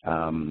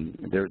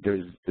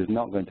 There's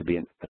not going to be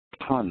a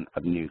ton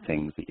of new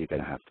things that you're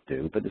going to have to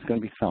do, but there's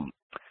going to be some.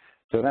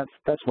 So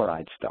that's where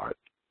I'd start.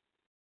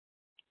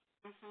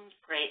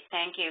 Great,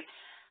 thank you.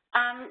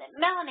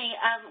 Melanie,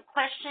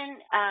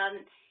 question,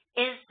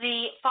 is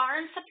the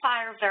Foreign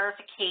Supplier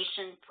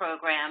Verification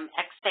Program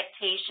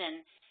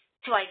expectation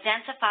to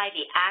identify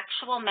the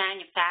actual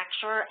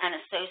manufacturer and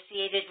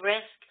associated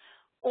risk,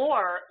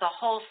 or the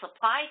whole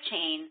supply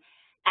chain,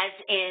 as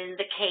in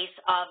the case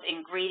of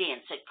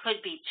ingredients? It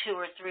could be 2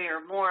 or 3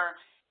 or more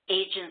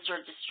agents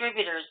or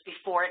distributors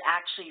before it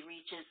actually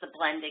reaches the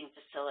blending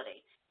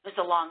facility. It was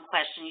a long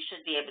question. You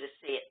should be able to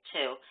see it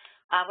too.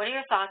 What are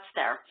your thoughts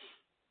there?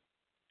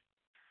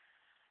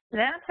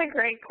 That's a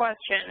great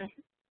question,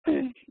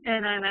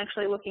 and I'm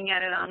actually looking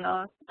at it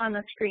on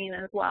the screen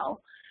as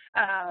well.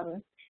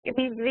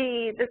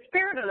 The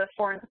spirit of the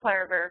Foreign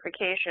Supplier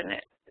Verification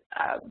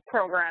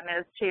program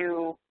is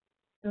to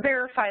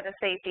verify the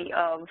safety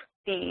of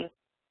the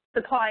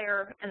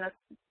supplier and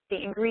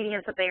the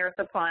ingredients that they are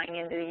supplying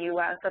into the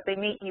U.S., that they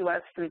meet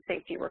U.S. food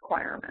safety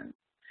requirements.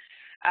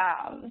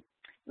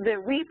 The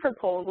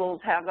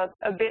re-proposals have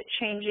a bit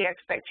changed the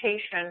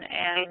expectation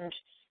and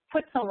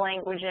put some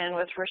language in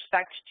with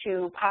respect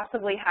to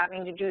possibly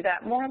having to do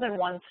that more than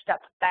one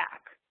step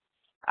back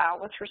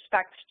with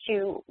respect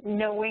to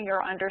knowing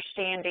or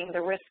understanding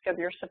the risk of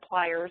your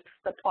supplier's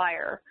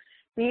supplier.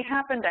 We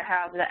happen to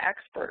have the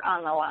expert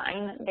on the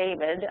line,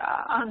 David,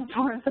 on the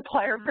Foreign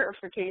Supplier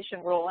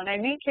Verification Rule, and I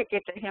may kick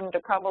it to him to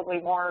probably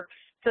more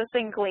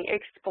succinctly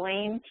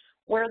explain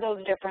where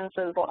those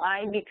differences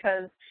lie,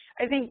 because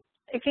I think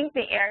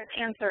the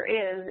answer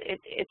is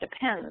it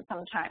depends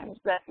sometimes,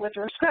 that with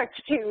respect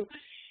to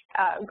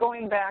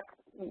going back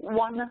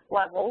one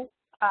level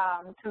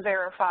to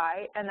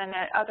verify, and then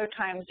at other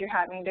times you're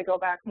having to go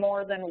back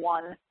more than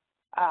one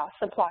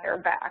supplier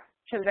back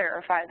to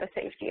verify the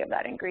safety of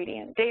that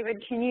ingredient.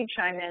 David, can you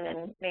chime in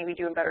and maybe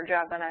do a better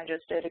job than I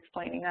just did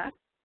explaining that?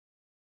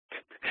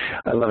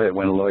 I love it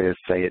when lawyers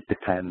say it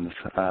depends.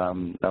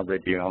 I'll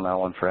read you on that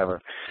one forever.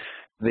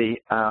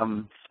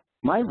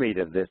 My read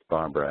of this,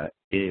 Barbara,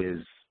 is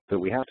that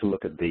we have to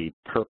look at the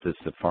purpose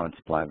of foreign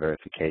supply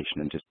verification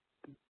and just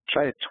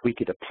try to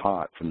tweak it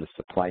apart from the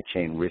supply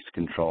chain risk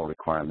control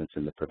requirements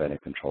in the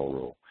preventive control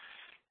rule.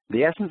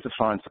 The essence of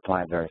foreign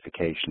supply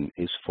verification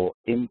is for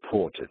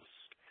importers.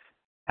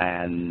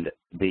 And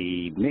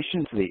the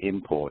mission to the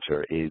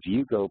importer is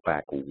you go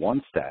back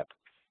one step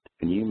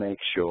and you make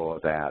sure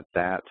that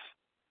that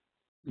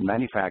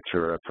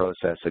manufacturer,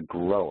 processor,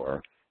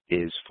 grower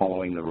is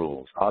following the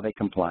rules. Are they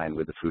compliant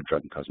with the Food,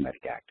 Drug, and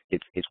Cosmetic Act?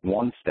 It's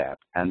one step,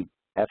 and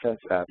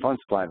foreign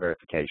supply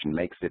verification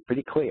makes it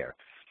pretty clear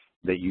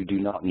that you do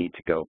not need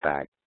to go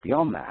back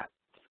beyond that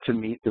to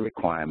meet the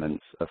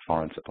requirements of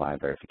foreign supply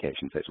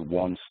verification. So it's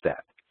one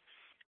step.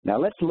 Now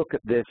let's look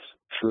at this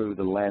through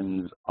the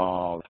lens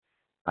of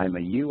I'm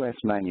a U.S.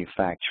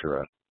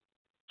 manufacturer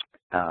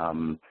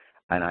and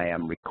I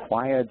am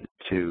required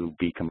to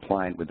be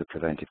compliant with the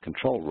preventive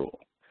control rule.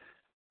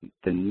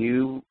 The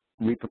new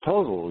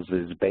re-proposals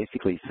is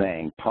basically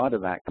saying part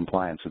of that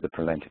compliance with the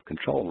preventive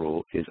control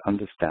rule is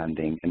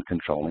understanding and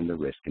controlling the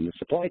risk in the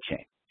supply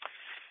chain.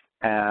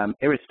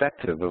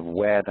 Irrespective of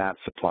where that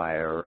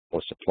supplier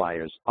or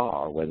suppliers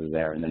are, whether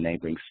they're in a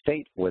neighboring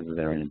state, whether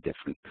they're in a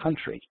different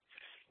country.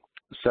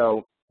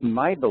 So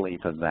my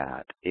belief of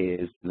that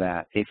is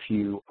that if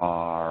you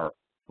are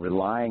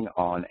relying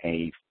on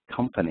a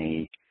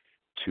company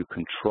to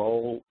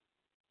control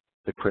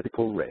the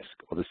critical risk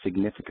or the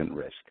significant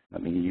risk,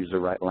 let me use the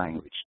right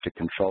language, to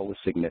control the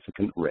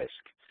significant risk,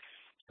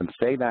 and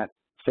say that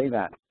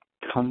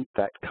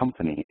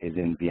company is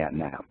in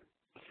Vietnam,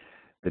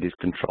 that is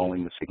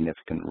controlling the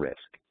significant risk.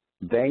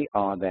 They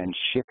are then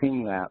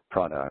shipping that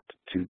product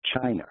to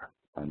China.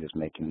 I'm just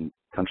making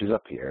countries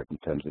up here in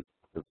terms of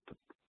the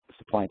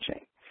supply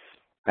chain.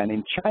 And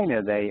in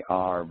China, they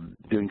are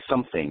doing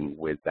something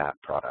with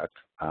that product,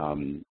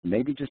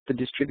 maybe just the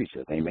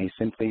distributor. They may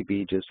simply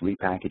be just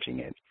repackaging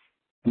it.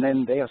 And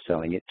then they are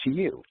selling it to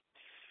you.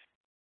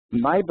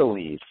 My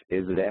belief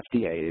is that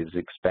FDA is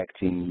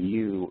expecting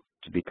you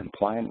to be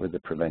compliant with the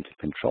preventive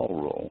control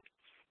rule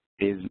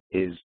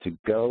is to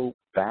go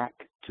back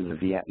to the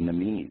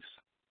Vietnamese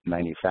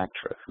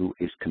manufacturer who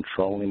is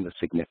controlling the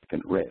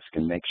significant risk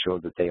and make sure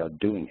that they are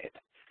doing it.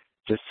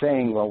 Just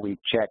saying, well, we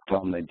checked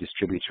on the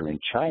distributor in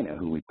China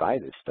who we buy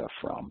this stuff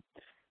from,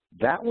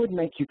 that would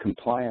make you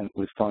compliant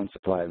with foreign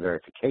supplier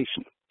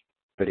verification,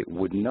 but it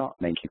would not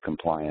make you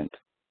compliant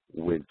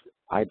with,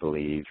 I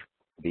believe,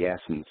 the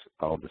essence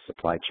of the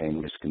supply chain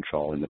risk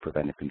control in the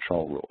preventive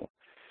control rule.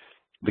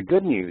 The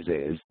good news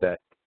is that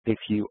if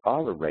you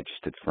are a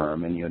registered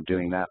firm and you're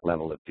doing that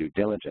level of due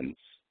diligence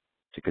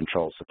to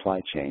control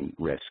supply chain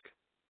risk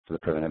for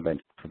the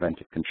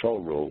preventive control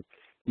rule,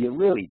 you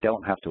really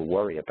don't have to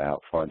worry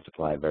about foreign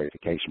supplier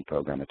verification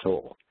program at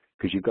all,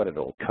 because you've got it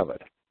all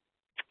covered.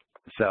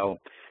 So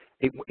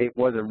it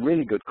was a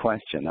really good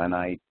question, and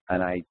I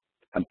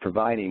am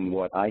providing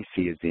what I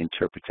see as the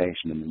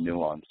interpretation and the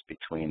nuance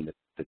between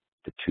the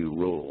two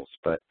rules.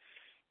 But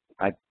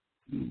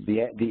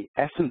the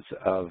essence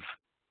of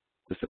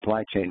the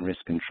supply chain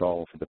risk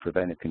control for the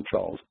preventive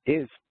controls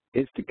is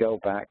to go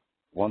back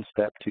 1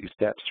 step, 2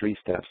 steps, 3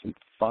 steps, and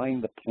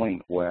find the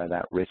point where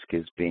that risk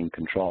is being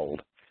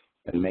controlled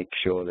and make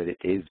sure that it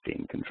is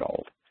being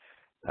controlled.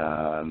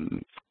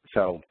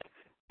 So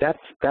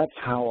that's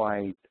how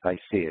I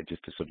see it,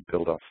 just to sort of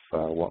build off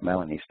what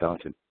Melanie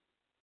started.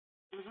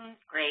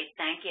 Great,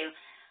 thank you.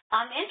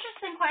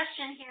 Interesting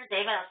question here,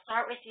 David. I'll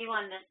start with you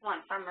on this one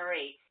from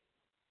Marie.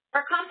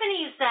 For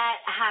companies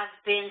that have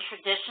been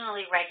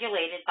traditionally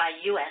regulated by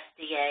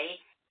USDA,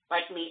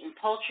 like meat and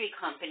poultry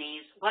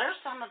companies, what are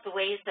some of the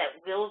ways that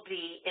will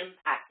be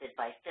impacted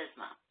by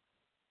FSMA?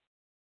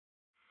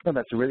 Well,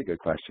 that's a really good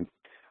question.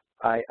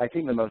 I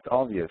think the most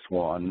obvious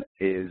one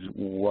is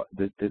what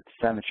the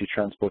sanitary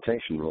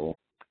transportation rule,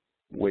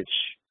 which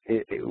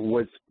it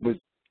was,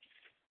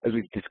 as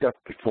we've discussed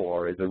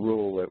before, is a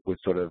rule that was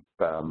sort of,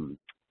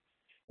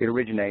 it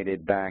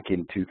originated back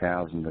in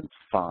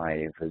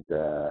 2005 as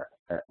a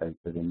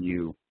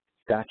new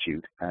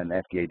statute, and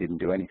FDA didn't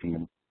do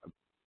anything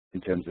in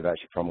terms of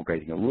actually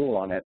promulgating a rule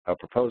on it, a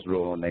proposed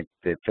rule, and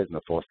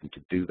FSMA forced them to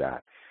do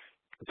that.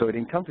 So it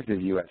encompasses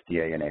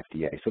USDA and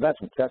FDA. So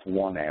that's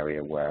one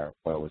area where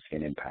we'll see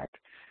an impact.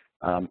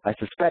 I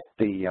suspect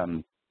the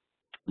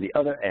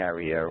other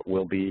area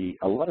will be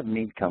a lot of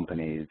meat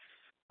companies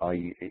are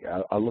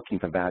looking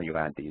for value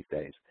add these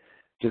days.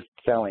 Just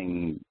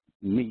selling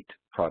meat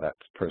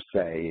products per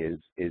se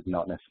is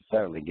not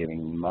necessarily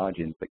giving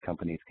margins that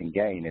companies can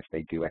gain if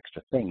they do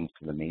extra things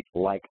to the meat,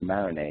 like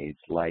marinades,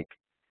 like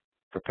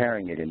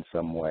preparing it in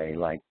some way,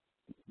 like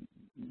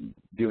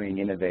doing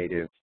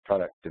innovative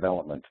product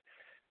development.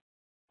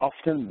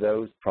 Often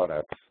those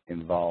products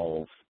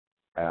involve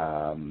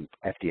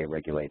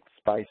FDA-regulated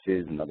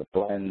spices and other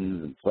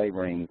blends and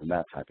flavorings and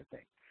that type of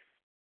thing.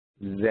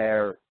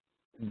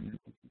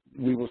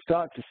 We will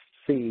start to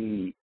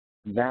see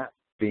that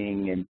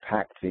being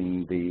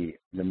impacting the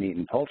meat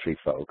and poultry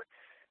folk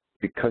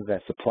because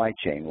their supply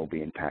chain will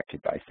be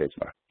impacted by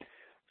FSMA.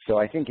 So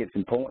I think it's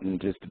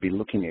important just to be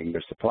looking at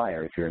your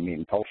supplier, if you're a meat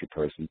and poultry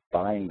person,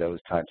 buying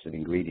those types of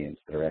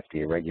ingredients that are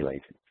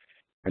FDA-regulated,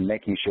 and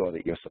making sure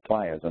that your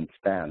suppliers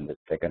understand that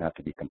they're going to have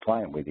to be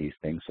compliant with these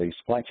things so your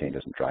supply chain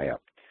doesn't dry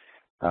up.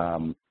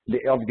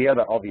 The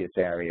other obvious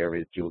area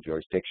is dual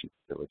jurisdiction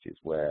facilities,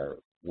 where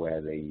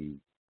the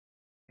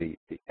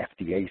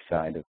FDA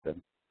side of the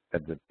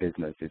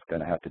business is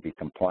going to have to be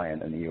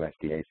compliant, and the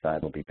USDA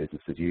side will be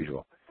business as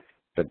usual.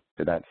 But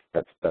that's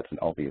an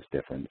obvious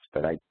difference.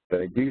 But I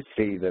do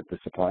see that the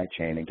supply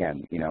chain,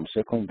 again, I'm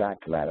circling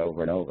back to that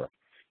over and over,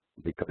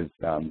 because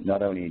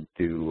not only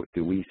do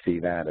we see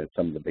that as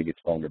some of the biggest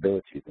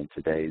vulnerabilities in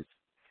today's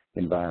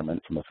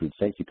environment from a food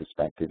safety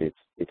perspective,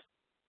 it's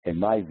in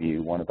my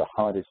view one of the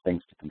hardest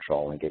things to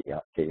control and get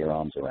your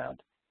arms around.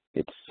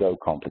 It's so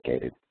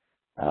complicated,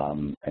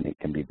 and it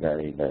can be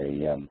very,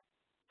 very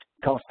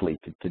costly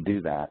to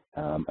do that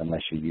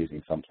unless you're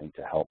using something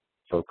to help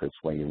focus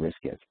where your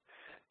risk is.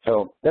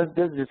 So there's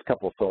just a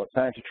couple of thoughts: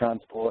 sanitary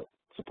transport,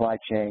 supply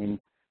chain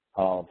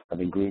of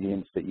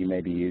ingredients that you may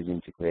be using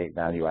to create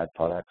value-add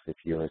products if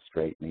you're a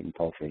straight meat and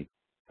poultry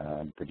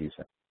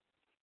producer.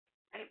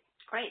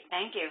 Great,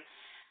 thank you.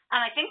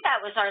 I think that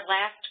was our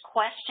last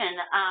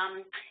question.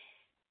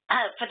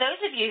 For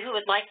those of you who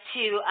would like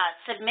to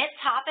submit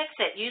topics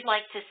that you'd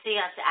like to see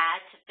us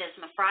add to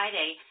FSMA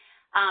Friday,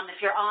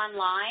 if you're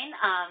online,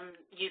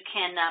 you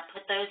can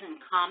put those in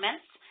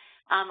comments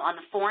on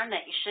the form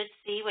that you should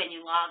see when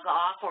you log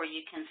off, or you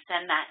can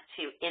send that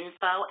to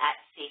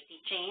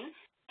info@SafetyChain,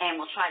 and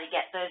we'll try to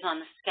get those on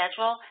the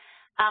schedule.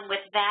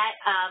 With that,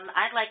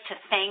 I'd like to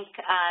thank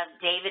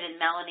David and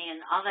Melanie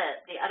and all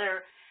the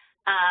other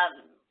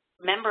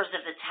members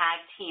of the TAG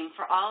team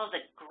for all of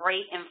the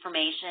great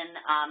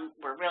information.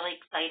 We're really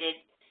excited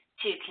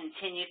to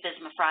continue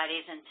FSMA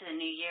Fridays into the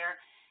new year.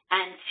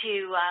 And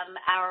to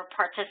our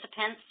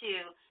participants who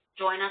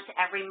join us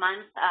every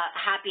month,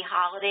 happy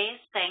holidays.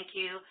 Thank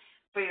you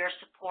for your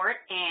support,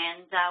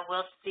 and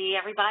we'll see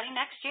everybody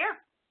next year.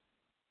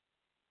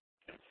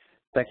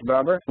 Thank you,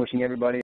 Barbara. Wishing everybody